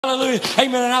Hallelujah.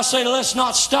 Amen. And I say, let's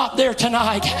not stop there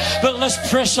tonight, but let's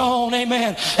press on.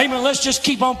 Amen. Amen. Let's just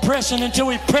keep on pressing until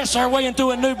we press our way into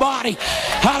a new body.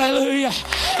 Hallelujah.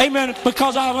 Amen.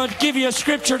 Because I want to give you a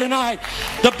scripture tonight.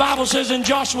 The Bible says in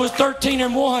Joshua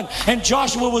 13:1, and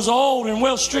Joshua was old and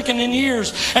well stricken in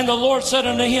years. And the Lord said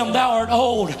unto him, Thou art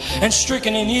old and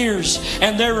stricken in years,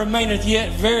 and there remaineth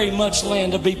yet very much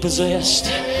land to be possessed.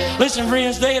 Listen,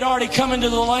 friends, they had already come into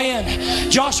the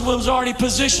land. Joshua was already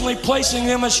positionally placing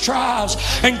them as tribes.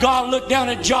 And God looked down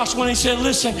at Joshua and he said,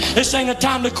 listen, this ain't a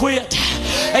time to quit.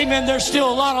 Amen. There's still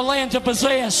a lot of land to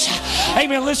possess.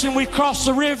 Amen. Listen, we've crossed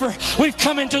the river. We've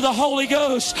come into the Holy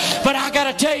Ghost. But I got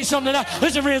to tell you something tonight.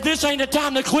 Listen, friends, this ain't a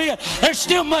time to quit. There's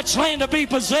still much land to be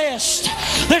possessed.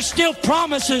 There's still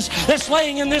promises that's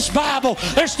laying in this Bible.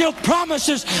 There's still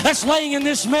promises that's laying in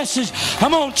this message.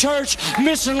 Come on, church.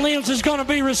 Missing limbs is going to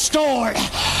be restored.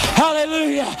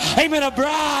 Hallelujah. Amen. A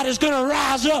bride is going to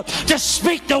rise up to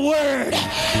speak the word.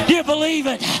 Do you believe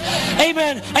it?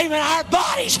 Amen. Amen. Our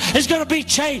bodies is going to be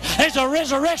changed. There's a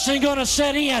resurrection going to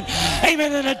set in.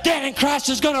 Amen. And the dead in Christ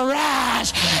is going to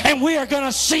rise. And we are going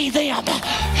to see them.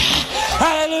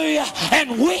 Hallelujah.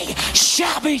 And we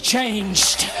shall be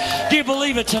changed. Do you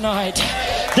believe it tonight?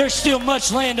 There's still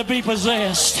much land to be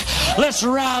possessed. Let's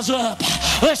rise up.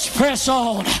 Let's press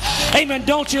on. Amen.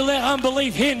 Don't you let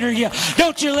unbelief hinder you.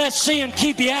 Don't you let sin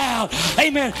keep you out.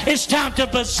 Amen. It's time to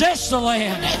possess the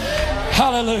land.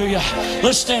 Hallelujah.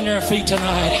 Let's stand to our feet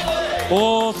tonight.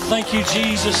 Oh, thank you,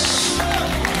 Jesus.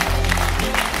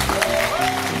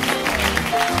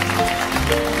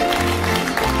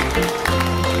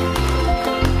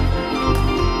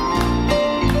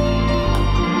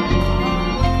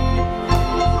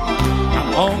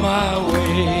 I'm on my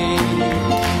way.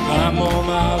 I'm on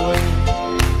my way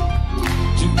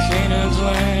to Canaan's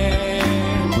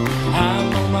land.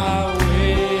 I'm on my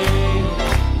way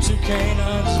to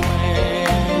Canaan's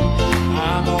land.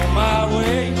 I'm on my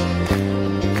way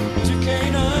to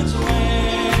Canaan's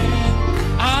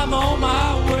land. I'm on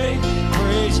my way.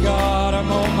 Praise God,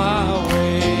 I'm on my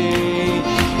way.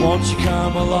 Won't you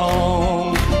come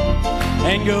along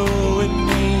and go with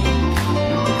me?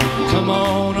 Come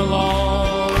on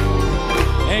along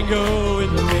and go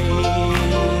with me.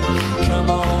 Come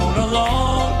on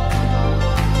along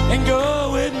and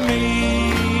go with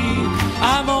me.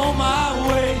 I'm on my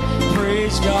way.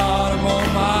 Praise God, I'm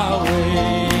on my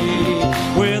way.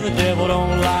 Well, the devil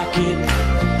don't like it,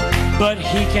 but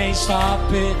he can't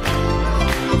stop it.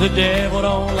 The devil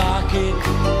don't like it,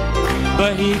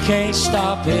 but he can't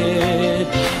stop it.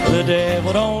 The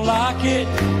devil don't like it,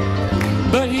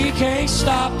 but he can't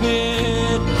stop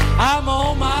it. I'm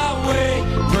on my way.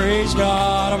 Praise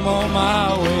God, I'm on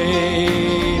my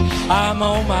way. I'm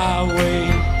on my way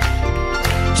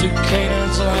to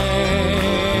Canaan's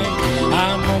land.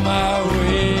 I'm on my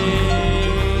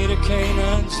way to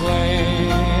Canaan's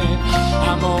land.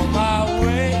 I'm on my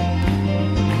way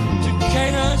to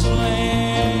Canaan's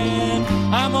land.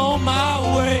 I'm on my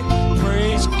way.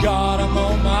 Praise God, I'm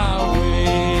on my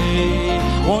way.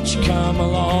 Won't you come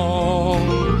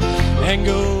along and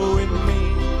go with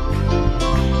me?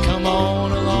 Come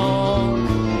on along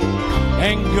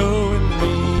and go with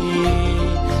me.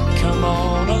 Come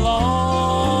on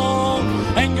along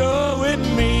and go with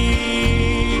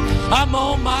me. I'm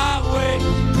on my way.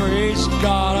 Praise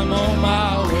God, I'm on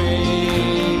my way.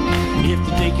 If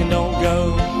the deacon don't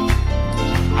go,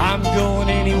 I'm going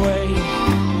anyway.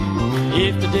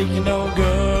 If the deacon don't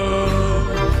go,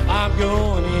 I'm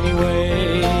going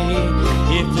anyway.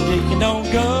 If the deacon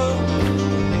don't go,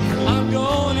 I'm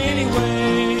going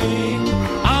anyway.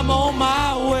 I'm on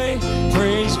my way.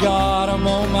 Praise God, I'm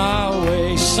on my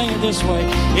way. Sing it this way.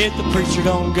 If the preacher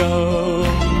don't go,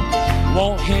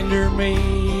 won't hinder me.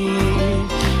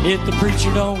 If the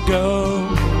preacher don't go,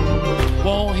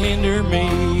 won't hinder me.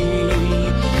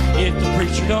 If the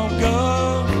preacher don't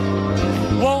go,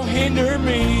 won't hinder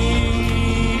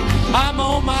me. I'm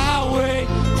on my way.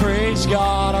 Praise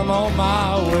God, I'm on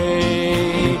my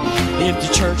way. If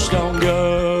the church don't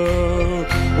go,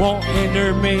 won't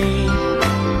hinder me.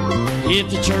 If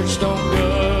the church don't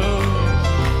go,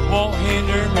 won't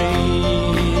hinder me.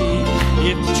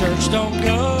 If the church don't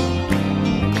go,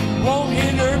 won't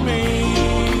hinder me.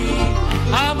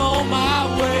 I'm on my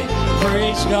way.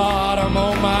 Praise God, I'm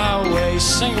on my way.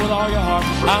 Sing with all your heart.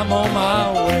 I'm on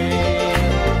my way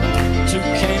to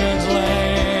Canaan's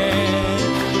land.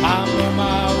 I'm on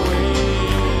my way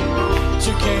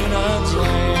to Canaan's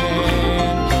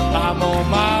land. I'm on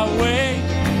my way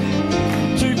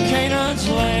to Canaan's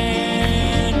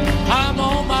land. I'm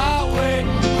on my way.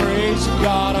 Praise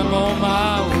God, I'm on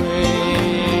my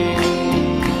way.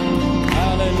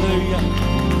 Hallelujah.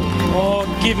 Oh,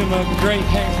 give him a great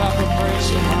hand clap of praise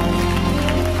tonight.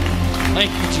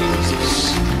 Thank you,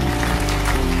 Jesus.